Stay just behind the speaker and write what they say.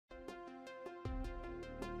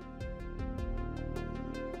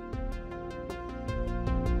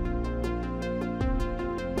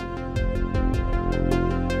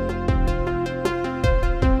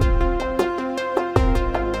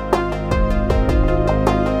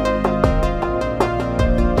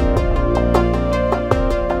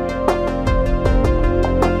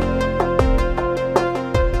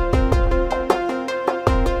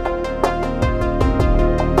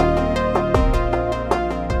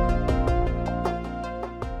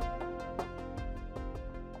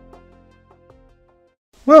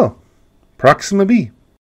Well, Proxima b.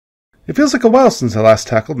 It feels like a while since I last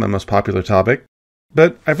tackled my most popular topic,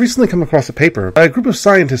 but I've recently come across a paper by a group of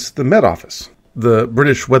scientists at the Met Office, the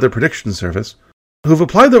British Weather Prediction Service, who have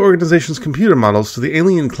applied their organization's computer models to the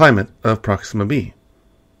alien climate of Proxima b.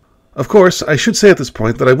 Of course, I should say at this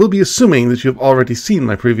point that I will be assuming that you have already seen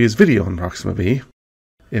my previous video on Proxima b.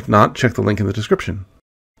 If not, check the link in the description.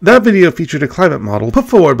 That video featured a climate model put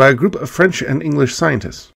forward by a group of French and English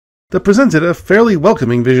scientists that presented a fairly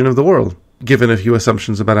welcoming vision of the world, given a few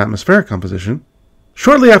assumptions about atmospheric composition.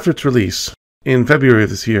 Shortly after its release, in February of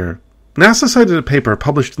this year, NASA cited a paper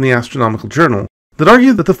published in the Astronomical Journal that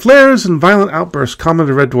argued that the flares and violent outbursts common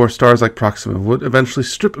to red dwarf stars like Proxima would eventually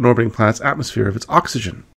strip an orbiting planet's atmosphere of its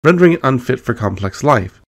oxygen, rendering it unfit for complex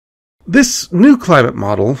life. This new climate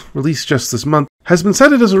model, released just this month, has been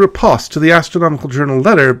cited as a riposte to the Astronomical Journal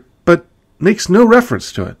letter, but makes no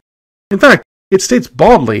reference to it. In fact, it states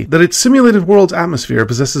baldly that its simulated world's atmosphere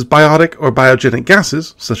possesses biotic or biogenic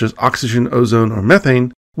gases, such as oxygen, ozone, or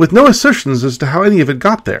methane, with no assertions as to how any of it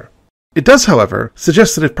got there. It does, however,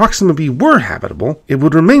 suggest that if Proxima b were habitable, it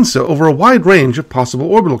would remain so over a wide range of possible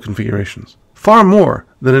orbital configurations, far more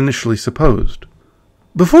than initially supposed.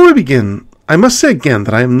 Before we begin, I must say again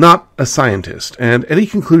that I am not a scientist, and any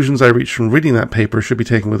conclusions I reach from reading that paper should be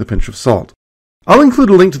taken with a pinch of salt. I'll include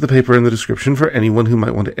a link to the paper in the description for anyone who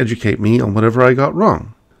might want to educate me on whatever I got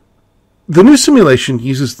wrong. The new simulation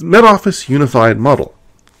uses the Met Office Unified Model,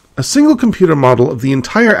 a single computer model of the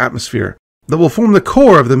entire atmosphere that will form the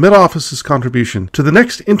core of the Met Office's contribution to the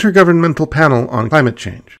next Intergovernmental Panel on Climate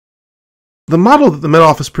Change. The model that the Met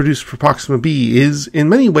Office produced for Proxima b is, in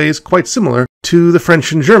many ways, quite similar to the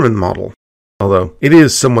French and German model, although it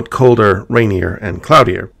is somewhat colder, rainier, and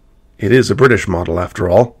cloudier. It is a British model, after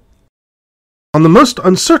all. On the most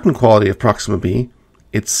uncertain quality of Proxima b,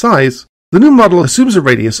 its size, the new model assumes a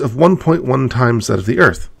radius of 1.1 times that of the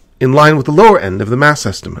Earth, in line with the lower end of the mass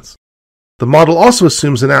estimates. The model also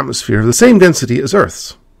assumes an atmosphere of the same density as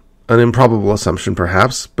Earth's. An improbable assumption,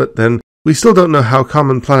 perhaps, but then we still don't know how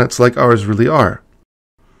common planets like ours really are.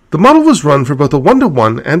 The model was run for both a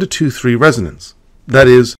 1-to-1 and a 2-3 resonance, that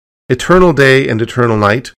is, eternal day and eternal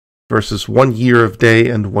night versus 1 year of day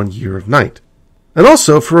and 1 year of night, and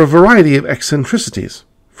also for a variety of eccentricities,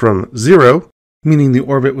 from 0, meaning the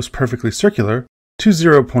orbit was perfectly circular, to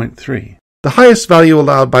 0.3. The highest value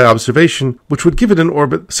allowed by observation, which would give it an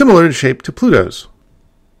orbit similar in shape to Pluto's.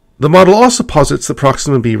 The model also posits that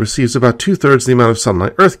Proxima b receives about 2/3 the amount of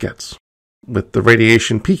sunlight Earth gets, with the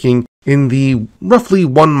radiation peaking in the roughly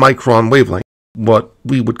 1 micron wavelength, what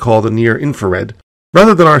we would call the near infrared,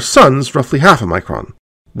 rather than our sun's roughly half a micron,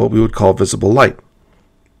 what we would call visible light.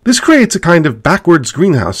 This creates a kind of backwards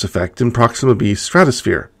greenhouse effect in Proxima b's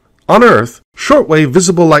stratosphere. On Earth, shortwave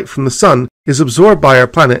visible light from the sun is absorbed by our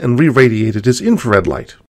planet and re-radiated as infrared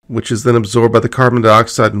light, which is then absorbed by the carbon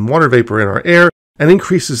dioxide and water vapor in our air and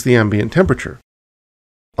increases the ambient temperature.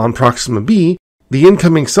 On Proxima b, the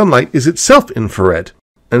incoming sunlight is itself infrared,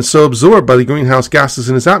 and so absorbed by the greenhouse gases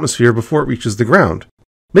in its atmosphere before it reaches the ground,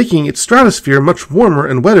 making its stratosphere much warmer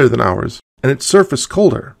and wetter than ours, and its surface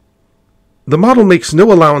colder. The model makes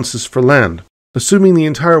no allowances for land, assuming the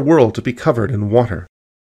entire world to be covered in water.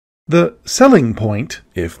 The selling point,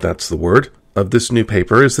 if that's the word, of this new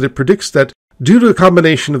paper is that it predicts that, due to a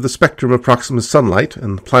combination of the spectrum of Proxima's sunlight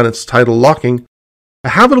and the planet's tidal locking, a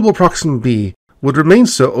habitable Proxima b would remain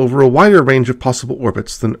so over a wider range of possible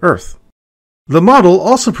orbits than Earth. The model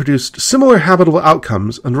also produced similar habitable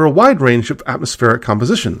outcomes under a wide range of atmospheric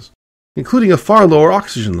compositions, including a far lower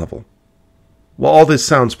oxygen level. While all this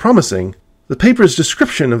sounds promising, the paper's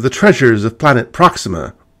description of the treasures of planet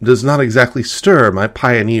Proxima does not exactly stir my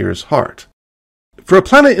pioneer's heart. For a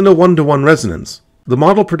planet in a 1-to-1 resonance, the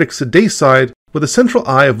model predicts a dayside with a central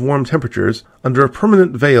eye of warm temperatures under a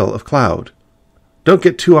permanent veil of cloud. Don't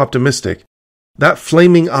get too optimistic. That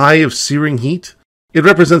flaming eye of searing heat, it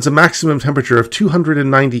represents a maximum temperature of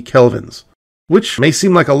 290 kelvins, which may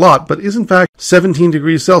seem like a lot, but is in fact 17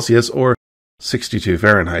 degrees Celsius or 62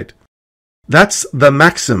 Fahrenheit. That's the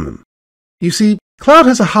maximum. You see, cloud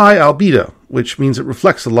has a high albedo, which means it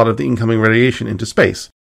reflects a lot of the incoming radiation into space,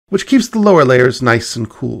 which keeps the lower layers nice and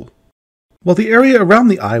cool. While the area around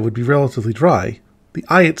the eye would be relatively dry, the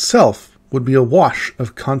eye itself would be a wash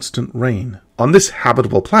of constant rain. On this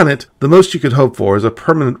habitable planet, the most you could hope for is a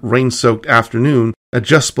permanent rain-soaked afternoon at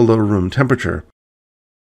just below room temperature.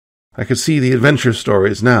 I could see the adventure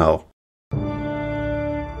stories now.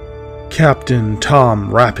 Captain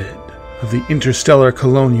Tom Rapid of the Interstellar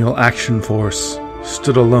Colonial Action Force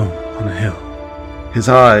stood alone on a hill, his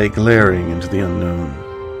eye glaring into the unknown.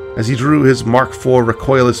 As he drew his Mark IV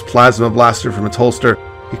recoilless plasma blaster from its holster,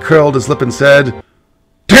 he curled his lip and said,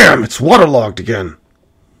 Damn, it's waterlogged again!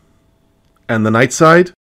 And the night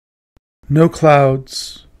side? No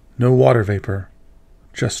clouds, no water vapor,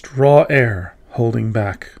 just raw air holding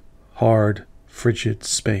back hard, frigid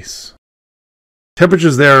space.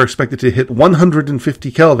 Temperatures there are expected to hit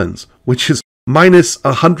 150 kelvins, which is minus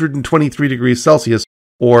 123 degrees Celsius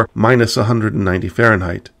or minus 190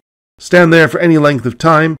 Fahrenheit. Stand there for any length of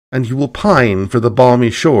time, and you will pine for the balmy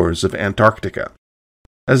shores of Antarctica.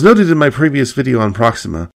 As noted in my previous video on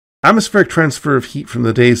Proxima, atmospheric transfer of heat from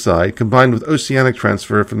the day side combined with oceanic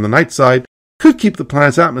transfer from the night side could keep the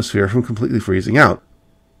planet's atmosphere from completely freezing out.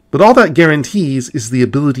 But all that guarantees is the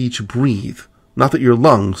ability to breathe, not that your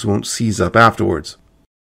lungs won't seize up afterwards.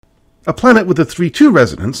 A planet with a 3-2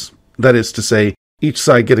 resonance, that is to say, each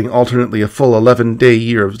side getting alternately a full 11-day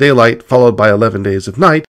year of daylight followed by 11 days of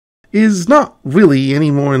night, is not really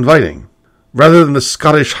any more inviting. Rather than the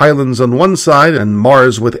Scottish Highlands on one side and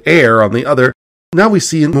Mars with air on the other, now we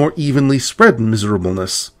see a more evenly spread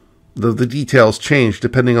miserableness, though the details change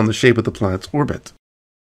depending on the shape of the planet's orbit.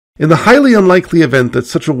 In the highly unlikely event that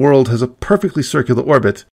such a world has a perfectly circular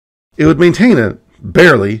orbit, it would maintain a,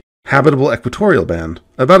 barely, habitable equatorial band,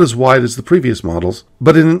 about as wide as the previous models,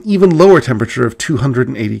 but in an even lower temperature of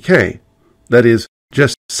 280 K, that is,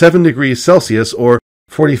 just 7 degrees Celsius or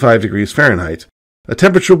 45 degrees Fahrenheit, a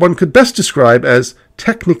temperature one could best describe as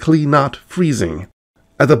technically not freezing.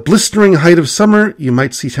 At the blistering height of summer, you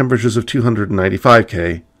might see temperatures of 295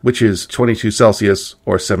 K, which is 22 Celsius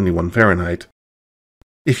or 71 Fahrenheit.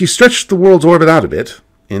 If you stretched the world's orbit out a bit,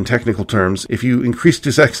 in technical terms, if you increased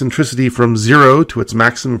its eccentricity from 0 to its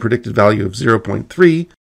maximum predicted value of 0.3,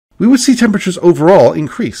 we would see temperatures overall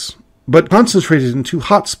increase, but concentrated in 2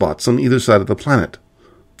 hot spots on either side of the planet.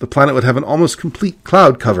 The planet would have an almost complete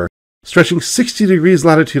cloud cover, stretching 60 degrees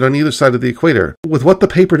latitude on either side of the equator, with what the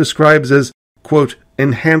paper describes as, quote,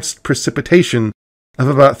 enhanced precipitation of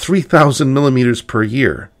about 3,000 millimeters per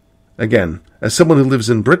year. Again, as someone who lives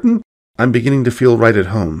in Britain, I'm beginning to feel right at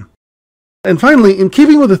home. And finally, in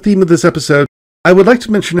keeping with the theme of this episode, I would like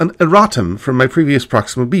to mention an erratum from my previous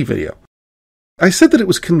Proxima b video. I said that it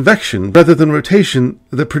was convection rather than rotation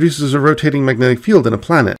that produces a rotating magnetic field in a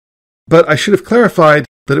planet, but I should have clarified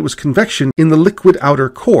that it was convection in the liquid outer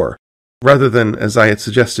core, rather than, as I had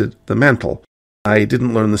suggested, the mantle. I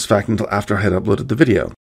didn't learn this fact until after I had uploaded the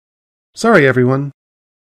video. Sorry, everyone.